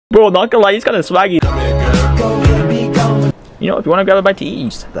Bro, not gonna lie, he's kind of swaggy. You know, if you want to grab a bite to eat, you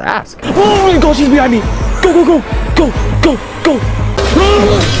just have to ask. Oh my gosh, he's behind me. Go, go, go, go, go, go.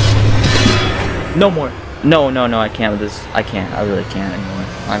 No more. No, no, no, I can't with this. I can't. I really can't anymore.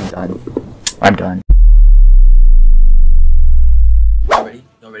 I'm done. I'm done. Y'all ready?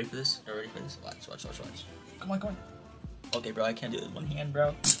 Y'all ready for this? Y'all ready for this? Watch, watch, watch, watch. Come on, come on. Okay, bro, I can't do it with one hand,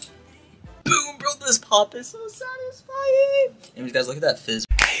 bro. Boom, bro, this pop is so satisfying. Anyways, guys, look at that fizz.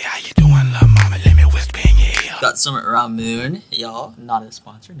 Hey, how you doing, little mama? Let me whisper in your ear. Got some Ramoon, y'all. Not a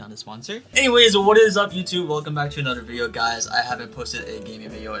sponsor, not a sponsor. Anyways, what is up, YouTube? Welcome back to another video, guys. I haven't posted a gaming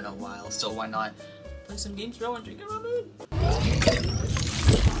video in a while, so why not play some games, bro, and drink a Ramoon?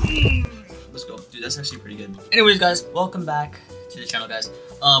 Let's go. Dude, that's actually pretty good. Anyways, guys, welcome back to the channel, guys.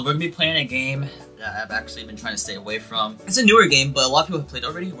 We're gonna be playing a game that I've actually been trying to stay away from. It's a newer game, but a lot of people have played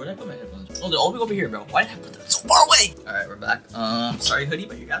already. Where did I put my headphones? Oh, they're all the way over here, bro. Why did I put them so far away? Alright, we're back. Sorry, hoodie,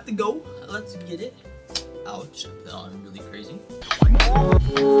 but you got to go. Let's get it. Ouch, I put that on really crazy.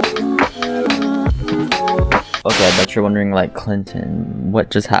 Okay, I bet you're wondering, like, Clinton,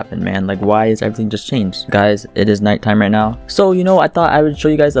 what just happened, man? Like, why is everything just changed? Guys, it is nighttime right now. So, you know, I thought I would show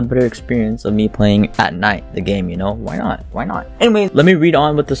you guys a better experience of me playing at night, the game, you know? Why not? Why not? Anyway, let me read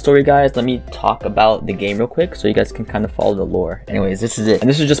on with the story, guys. Let me talk about the game real quick so you guys can kind of follow the lore. Anyways, this is it. And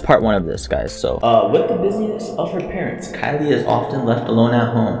this is just part one of this, guys. So, with the busyness of her parents, Kylie is often left alone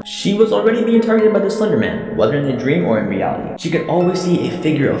at home. She was already being targeted by the Slender Man, whether in a dream or in reality. She could always see a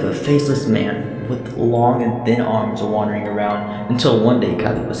figure of a faceless man with long and thin arms wandering around until one day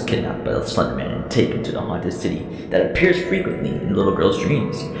Kylie was kidnapped by the Slender Man and taken to the haunted city that appears frequently in the little girl's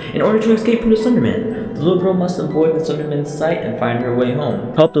dreams. In order to escape from the Slender Man, the little girl must avoid the Slender Man's sight and find her way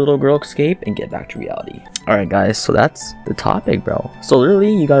home. Help the little girl escape and get back to reality. Alright guys, so that's the topic, bro. So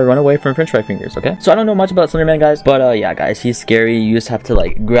literally, you gotta run away from french fry fingers, okay? So I don't know much about Slender Man, guys, but yeah guys, he's scary. You just have to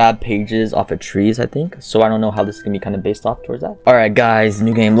like grab pages off of trees, I think. So I don't know how this is gonna be kind of based off towards that. Alright guys,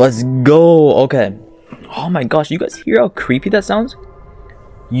 new game, let's go. Okay. Oh my gosh, you guys hear how creepy that sounds?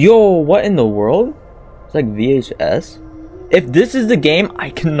 Yo, what in the world? It's like VHS. If this is the game,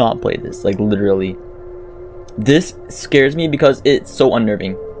 I cannot play this, like literally. This scares me because it's so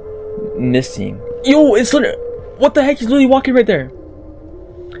unnerving. Missing. Yo, it's Slender. What the heck? He's literally walking right there.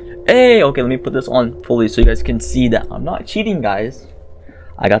 Hey, okay, let me put this on fully so you guys can see that I'm not cheating, guys.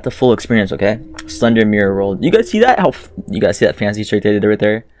 I got the full experience, okay? Slender mirror world. You guys see that? How you guys see that fancy trick they did right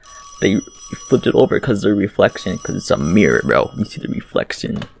there? They flipped it over because of the reflection, because it's a mirror, bro. You see the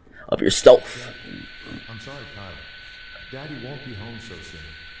reflection of yourself. I'm sorry, Kyle. Daddy won't be home so soon.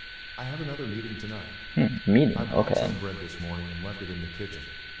 I have another meeting tonight. Meeting, I bought okay. some bread this morning and left it in the kitchen.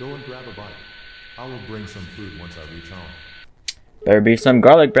 Go and grab a bite. I will bring some food once I reach home. Better be some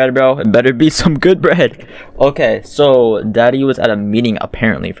garlic bread, bro. It better be some good bread. Okay, so Daddy was at a meeting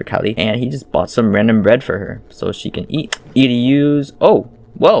apparently for Kylie, and he just bought some random bread for her so she can eat. EDUs. Oh,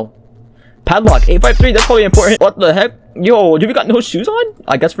 whoa. Padlock 853, that's probably important. What the heck? Yo, do we got no shoes on?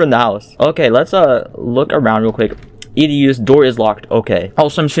 I guess we're in the house. Okay, let's look around real quick. EDU's door is locked. Okay.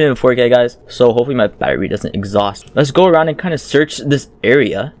 Also, I'm shooting in 4K, guys, so hopefully my battery doesn't exhaust. Let's go around and kind of search this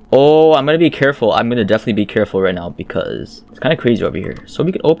area. Oh, I'm gonna be careful. I'm gonna definitely be careful right now because it's kind of crazy over here. So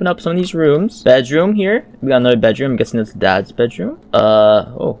we can open up some of these rooms. Bedroom here. We got another bedroom. I'm guessing that's Dad's bedroom.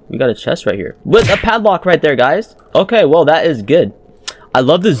 Oh, we got a chest right here with a padlock right there, guys. Okay, well, that is good. I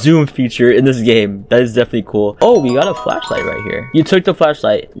love the zoom feature in this game. That is definitely cool. Oh, we got a flashlight right here. You took the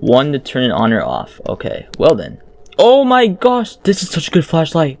flashlight. One to turn it on or off. Okay, well then. Oh my gosh, this is such a good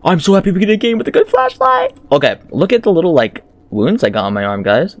flashlight. I'm so happy we get a game with a good flashlight. Okay, look at the little like wounds I got on my arm,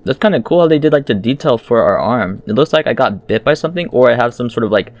 guys. That's kind of cool how they did like the detail for our arm. It looks like I got bit by something, or I have some sort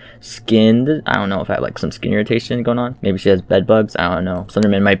of like skinned, I don't know if I have like some skin irritation going on. Maybe she has bed bugs. I don't know.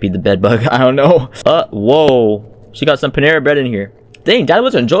 Slenderman might be the bed bug. I don't know. Whoa. She got some Panera bread in here. Dang, Dad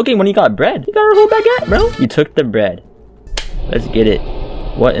wasn't joking when he got bread. He got her whole baguette, bro. You took the bread. Let's get it.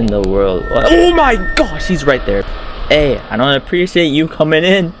 What in the world? Oh my gosh, he's right there. Hey, I don't appreciate you coming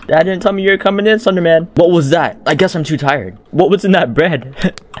in. Dad didn't tell me you were coming in, Slenderman. What was that? I guess I'm too tired. What was in that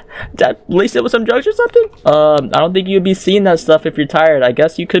bread? Dad laced it with some drugs or something? I don't think you'd be seeing that stuff if you're tired. I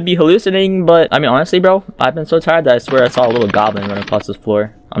guess you could be hallucinating, but I mean, honestly, bro, I've been so tired that I swear I saw a little goblin run across this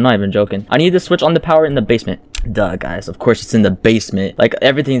floor. I'm not even joking. I need to switch on the power in the basement. Duh, guys, of course it's in the basement. Like,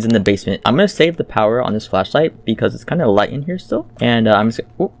 everything's in the basement. I'm gonna save the power on this flashlight because it's kind of light in here still. And I'm just,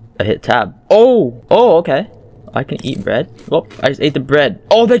 oh, I hit tab. Oh, okay. I can eat bread. Oh, I just ate the bread.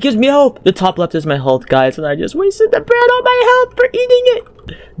 Oh, that gives me health. The top left is my health, guys, and I just wasted the bread on my health for eating it.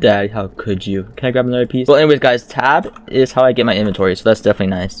 Dad, how could you? Can I grab another piece? Well, anyways, guys, tab is how I get my inventory, so that's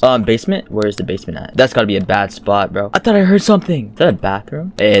definitely nice. Basement? Where is the basement at? That's gotta be a bad spot, bro. I thought I heard something. Is that a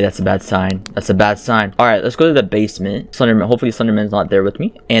bathroom? Hey, that's a bad sign. That's a bad sign. All right, let's go to the basement. Slenderman, hopefully Slenderman's not there with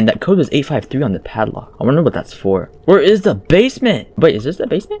me. And that code was 853 on the padlock. I wonder what that's for. Where is the basement? Wait, is this the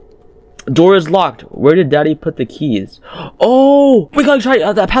basement? Door is locked. Where did Daddy put the keys? Oh, we gotta try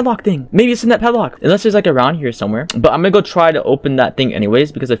that padlock thing. Maybe it's in that padlock. Unless there's like around here somewhere. But I'm gonna go try to open that thing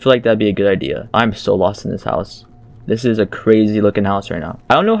anyways because I feel like that'd be a good idea. I'm so lost in this house. This is a crazy looking house right now.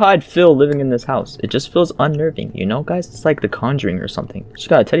 I don't know how I'd feel living in this house. It just feels unnerving, you know, guys? It's like The Conjuring or something. She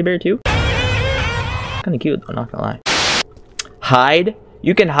got a teddy bear too? Kind of cute, I'm not gonna lie. Hide?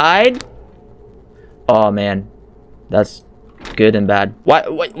 You can hide? Oh man, that's good and bad. Why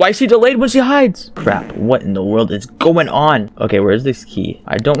is she delayed when she hides? Crap, what in the world is going on? Okay, where's this key?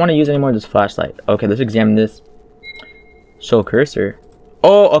 I don't want to use any more of this flashlight. Okay, let's examine this. Show cursor.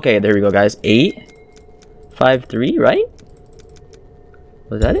 Oh, okay, there we go, guys. 853, right?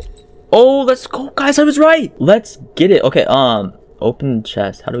 Was that it? Oh, let's go, guys. I was right. Let's get it. Okay, open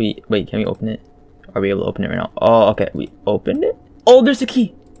chest. How do we, wait, can we open it? Are we able to open it right now? Oh, okay, we opened it. Oh, there's the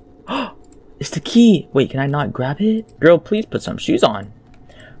key. It's the key. Wait, can I not grab it? Girl, please put some shoes on.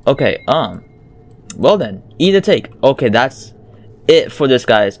 Okay, well then, eat a take. Okay, that's it for this,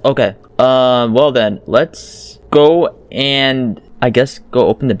 guys. Okay, well then, let's go and I guess go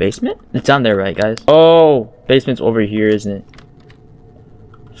open the basement. It's down there, right, guys? Oh, basement's over here, isn't it?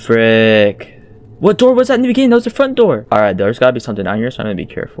 Frick. What door was that in the beginning? That was the front door. All right, there's gotta be something down here, so I'm gonna be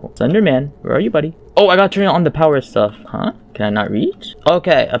careful. Slender man, where are you, buddy? Oh, I gotta turn on the power stuff. Huh? Can I not reach?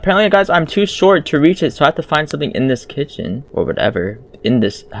 Okay, apparently, guys, I'm too short to reach it, so I have to find something in this kitchen or whatever in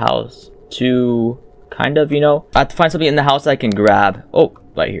this house to kind of, you know, I have to find something in the house I can grab. Oh,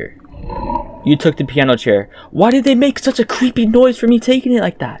 right here. You took the piano chair. Why did they make such a creepy noise for me taking it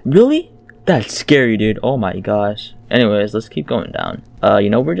like that? Really? That's scary, dude. Oh my gosh. Anyways, let's keep going down.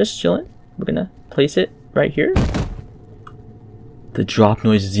 You know, we're just chilling. We're gonna place it right here. The drop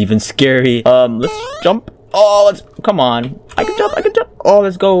noise is even scary. Let's jump. Oh, let's, come on. I can jump, I can jump. Oh,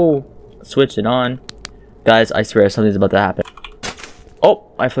 let's go. Switch it on. Guys, I swear something's about to happen.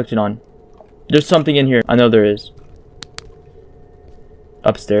 Oh, I flicked it on. There's something in here. I know there is.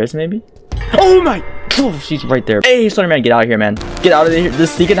 Upstairs, maybe? Oh my! Oh, she's right there. Hey, Slenderman, get out of here, man. Get out of here.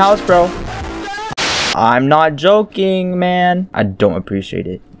 This sneaking house, bro. I'm not joking, man. I don't appreciate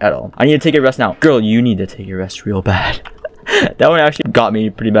it at all. I need to take a rest now. Girl, you need to take a rest real bad. That one actually got me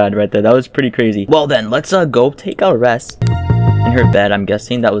pretty bad right there. That was pretty crazy. Well then, let's go take a rest in her bed. I'm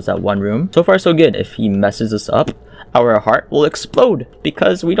guessing that was that one room. So far, so good. If he messes us up, our heart will explode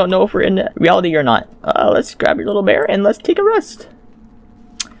because we don't know if we're in reality or not. Let's grab your little bear and let's take a rest.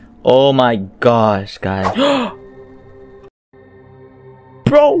 Oh my gosh, guys.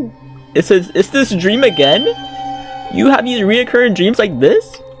 Bro, it says, is this dream again? You have these reoccurring dreams like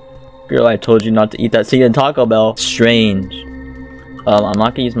this? Girl, I told you not to eat that singing Taco Bell. Strange. I'm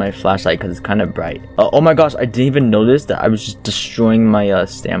not gonna use my flashlight because it's kind of bright. Oh my gosh, I didn't even notice that I was just destroying my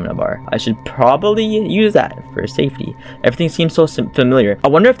stamina bar. I should probably use that for safety. Everything seems so familiar. I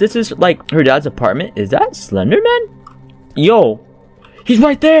wonder if this is like her dad's apartment. Is that Slenderman? Yo, he's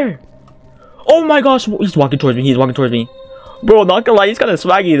right there. Oh my gosh, he's walking towards me. He's walking towards me. Bro, not gonna lie, he's kind of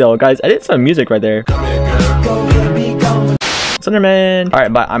swaggy though, guys. I did some music right there. Slenderman.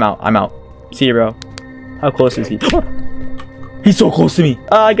 Alright, bye. I'm out. I'm out. See you, bro. How close is he? He's so close to me.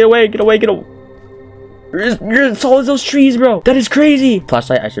 Get away. Get away. Get away. You're as tall as those trees, bro. That is crazy.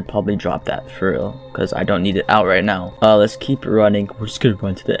 Flashlight, I should probably drop that for real. Because I don't need it out right now. Let's keep running. We're just gonna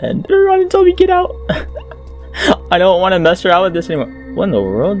run to the end. Run until we get out. I don't want to mess around with this anymore. What in the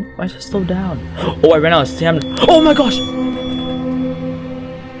world? Why is it slow down? Oh, I ran out of stamina. Oh my gosh.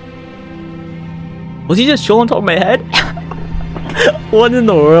 Was he just chilling on top of my head? What in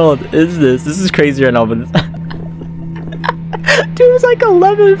the world is this? This is crazy right now, but dude is like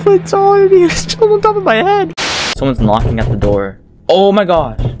 11 foot tall and he's chilling on top of my head. Someone's knocking at the door. Oh my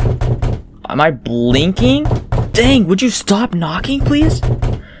gosh. Am I blinking? Dang, would you stop knocking, please?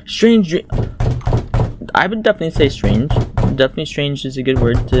 Strange. I would definitely say strange. Definitely strange is a good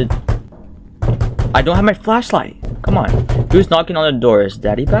word to... I don't have my flashlight. Come on. Who's knocking on the door? Is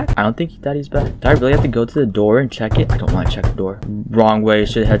Daddy back? I don't think Daddy's back. Do I really have to go to the door and check it? I don't want to check the door. Wrong way.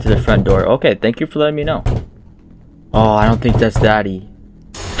 Should head to the front door. Okay, thank you for letting me know. Oh, I don't think that's Daddy.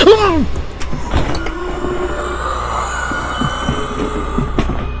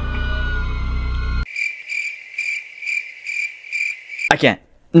 I can't.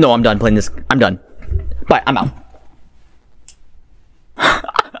 No, I'm done playing this. I'm done. Bye, I'm out.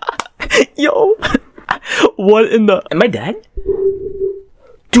 Yo. What in the... Am I dead?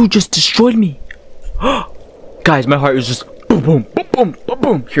 Dude just destroyed me. Guys, my heart is just boom, boom, boom, boom, boom,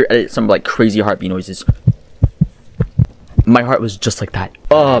 boom. Here, edit some like crazy heartbeat noises. My heart was just like that.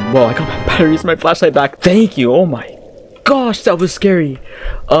 Well, I got my batteries, my flashlight back. Thank you. Oh my gosh, that was scary.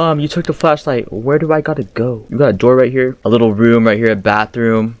 You took the flashlight. Where do I gotta go? You got a door right here, a little room right here, a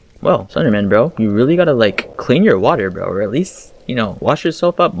bathroom. Well, Slenderman, bro, you really gotta like clean your water, bro, or at least, you know, wash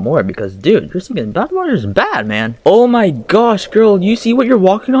yourself up more, because dude, you're thinking bath water is bad, man. Oh my gosh, girl, you see what you're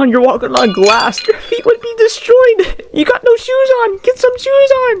walking on? You're walking on glass. Your feet would be destroyed. You got no shoes on. Get some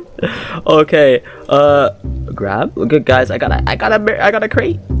shoes on. Okay, grab. Good guys, I got a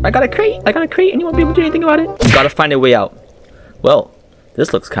crate. I got a crate. Anyone be able to do anything about it? You gotta find a way out. Well,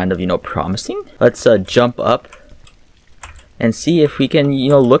 this looks kind of, you know, promising. Let's jump up and see if we can,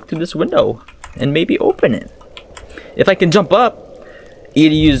 you know, look through this window and maybe open it. If I can jump up,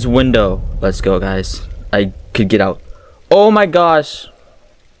 EDU's window. Let's go, guys. I could get out. Oh my gosh,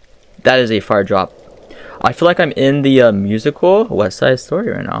 that is a far drop. I feel like I'm in the musical West Side Story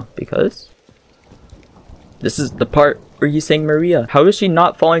right now, because this is the part where he's saying Maria. How is she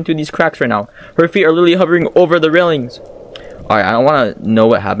not falling through these cracks right now? Her feet are literally hovering over the railings. Alright, I don't want to know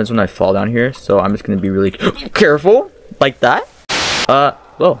what happens when I fall down here, so I'm just going to be really careful. Like that.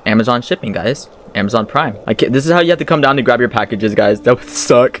 Well, Amazon shipping, guys. Amazon Prime. This is how you have to come down to grab your packages, guys. That would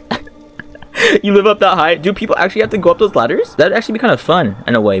suck. You live up that high. Do people actually have to go up those ladders? That'd actually be kind of fun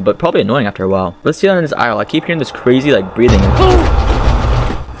in a way, but probably annoying after a while. Let's see on this aisle. I keep hearing this crazy like breathing.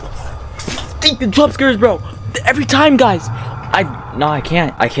 Think the jump scares, bro. Every time, guys. No, I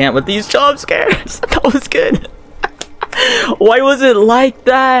can't with these jump scares. That was good. Why was it like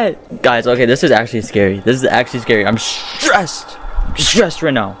that? Guys, okay, this is actually scary. This is actually scary. I'm stressed. I'm stressed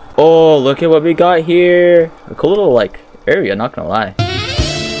right now. Oh, look at what we got here. A cool little, like, area, not gonna lie.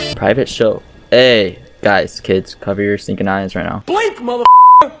 Private show. Hey, guys, kids, cover your stinking eyes right now. Blink, mother.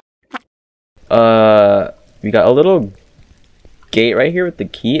 We got a little gate right here with the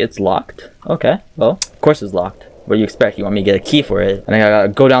key. It's locked. Okay, well, of course it's locked. What do you expect? You want me to get a key for it? And I gotta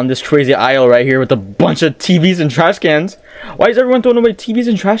go down this crazy aisle right here with a bunch of TVs and trash cans. Why is everyone throwing away TVs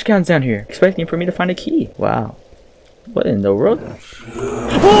and trash cans down here? Expecting for me to find a key. Wow. What in the world?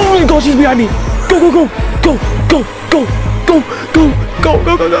 Oh my gosh, she's behind me! Go, go, go! Go, go, go! Go, go, go,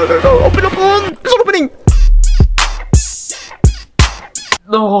 go, go, go, go, go! Open up! It's not opening!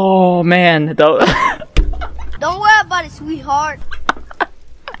 Oh man, Don't worry about it, sweetheart.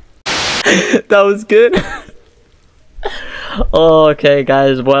 that was good. Okay,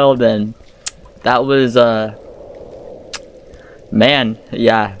 guys, well then. That was, man,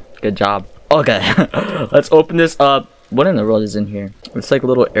 yeah, good job. Okay, let's open this up. What in the world is in here? It's like a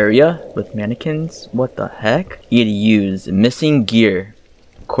little area with mannequins. What the heck? EDU's missing gear.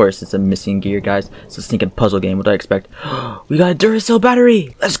 Of course, it's a missing gear, guys. It's a stinking puzzle game. What do I expect? We got a Duracell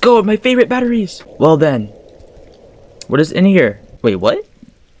battery. Let's go, my favorite batteries. Well then, what is in here? Wait, what?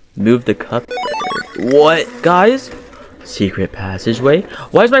 Move the cup. What, guys? Secret passageway.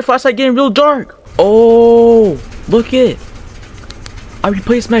 Why is my flashlight getting real dark? Oh, look it. I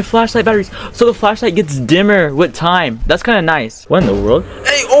replaced my flashlight batteries, so the flashlight gets dimmer with time. That's kind of nice. What in the world?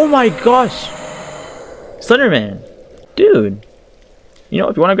 Hey, oh my gosh. Slenderman. Dude. You know,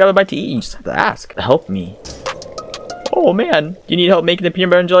 if you want to grab a bite to eat, you just have to ask. Help me. Oh man, you need help making the peanut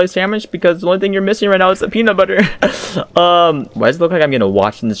butter and jelly sandwich? Because the only thing you're missing right now is the peanut butter. Why does it look like I'm gonna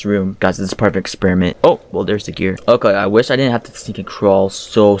watch in this room? Guys, this is part of an experiment. Oh, well, there's the gear. Okay, I wish I didn't have to sneak and crawl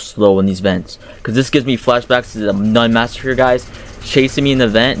so slow in these vents, because this gives me flashbacks to the Nun Massacre, guys. Chasing me in the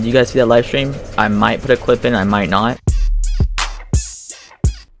vent. Do you guys see that live stream? I might put a clip in, I might not.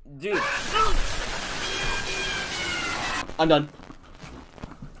 Dude. I'm done.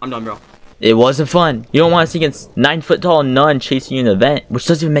 I'm done, bro. It wasn't fun. You don't want to see a 9-foot-tall nun chasing you in the vent, which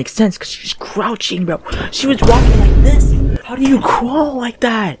doesn't even make sense because she was crouching, bro. She was walking like this. How do you crawl like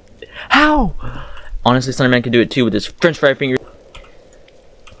that? How? Honestly, Slenderman can do it too with his French fry finger.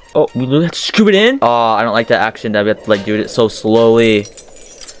 Oh, we literally have to screw it in? Oh, I don't like that action that we have to like do it so slowly.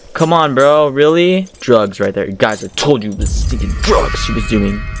 Come on, bro. Really? Drugs right there. Guys, I told you it was stinking drugs she was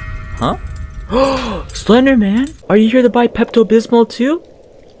doing. Huh? Slenderman, are you here to buy Pepto-Bismol too?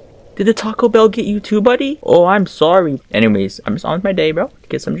 Did the Taco Bell get you too, buddy? Oh, I'm sorry. Anyways, I'm just on with my day, bro.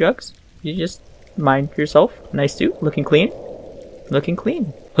 Get some drugs. You just mind yourself. Nice suit. Looking clean. Looking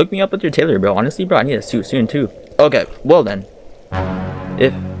clean. Hook me up with your tailor, bro. Honestly, bro, I need a suit soon, too. Okay, well then.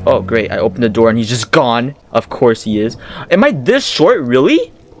 Oh, great. I opened the door and he's just gone. Of course he is. Am I this short?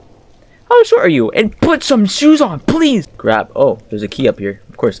 Really? How short are you? And put some shoes on, please. Grab. Oh, there's a key up here.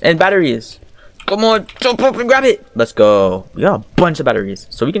 Of course. And batteries. Come on, jump up and grab it. Let's go. We got a bunch of batteries,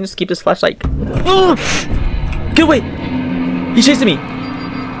 so we can just keep this flashlight. Ugh! Get away! He's chasing me.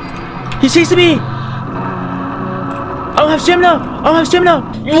 He's chasing me. I don't have stamina. I don't have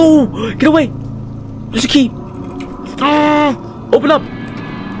stamina. Oh, get away. There's a key. Open up.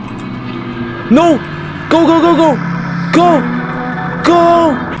 No. Go, go, go, go. Go.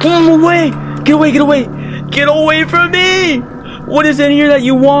 Go. Get away. Get away, get away. Get away from me. What is in here that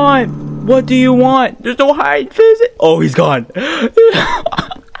you want? What do you want? There's no hide visit. Oh, he's gone.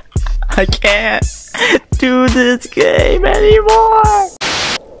 I can't do this game anymore.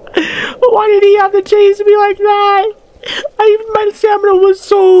 Why did he have to chase me like that? My stamina was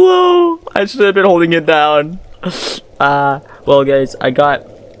so low. I should have been holding it down. Well, guys, I got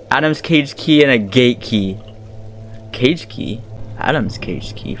Adam's cage key and a gate key. Cage key? Adam's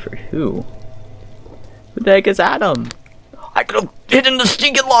cage key for who? Who the heck is Adam? I could have hidden the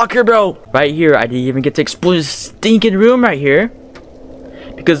stinking locker, bro. Right here, I didn't even get to explore this stinking room right here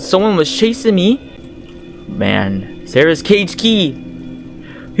because someone was chasing me. Man, Sarah's cage key.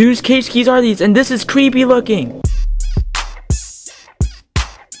 Whose cage keys are these? And this is creepy looking.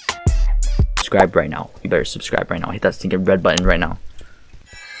 Subscribe right now. You better subscribe right now. Hit that stinking red button right now.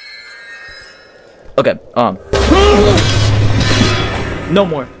 Okay. No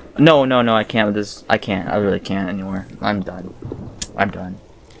more. No, I can't with this. I can't. I really can't anymore. I'm done. I'm done.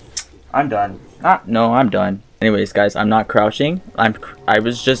 I'm done. No, I'm done. Anyways, guys, I'm not crouching. I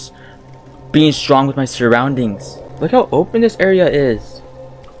was just being strong with my surroundings. Look how open this area is.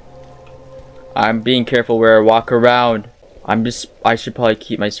 I'm being careful where I walk around. I should probably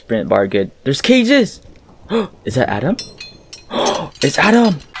keep my sprint bar good. There's cages. Is that Adam? It's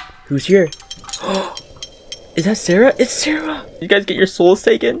Adam. Who's here? Is that Sarah? It's Sarah. You guys get your souls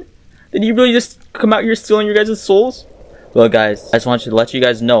taken? Did you really just come out here stealing your guys' souls? Well, guys, I just want to let you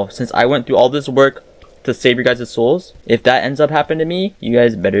guys know, since I went through all this work to save your guys' souls, if that ends up happening to me, you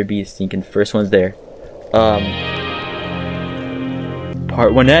guys better be stinking first ones there.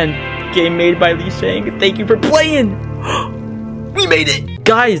 Part 1 end. Game made by Lee Shang. Thank you for playing. We made it,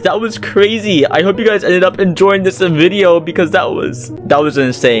 guys. That was crazy. I hope you guys ended up enjoying this video because that was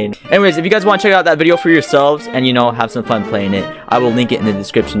insane. Anyways, if you guys want to check out that video for yourselves and, you know, have some fun playing it, I will link it in the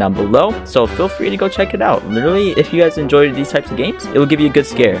description down below, so feel free to go check it out. Literally, if you guys enjoyed these types of games, it will give you a good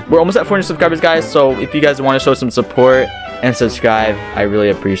scare. We're almost at 400 subscribers, guys, so if you guys want to show some support and subscribe, I really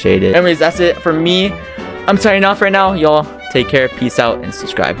appreciate it. Anyways, that's it for me. I'm signing off right now. Y'all take care, peace out, and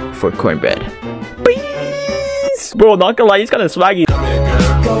subscribe for Cornbread. Peace! Bro, not gonna lie, he's kind of swaggy.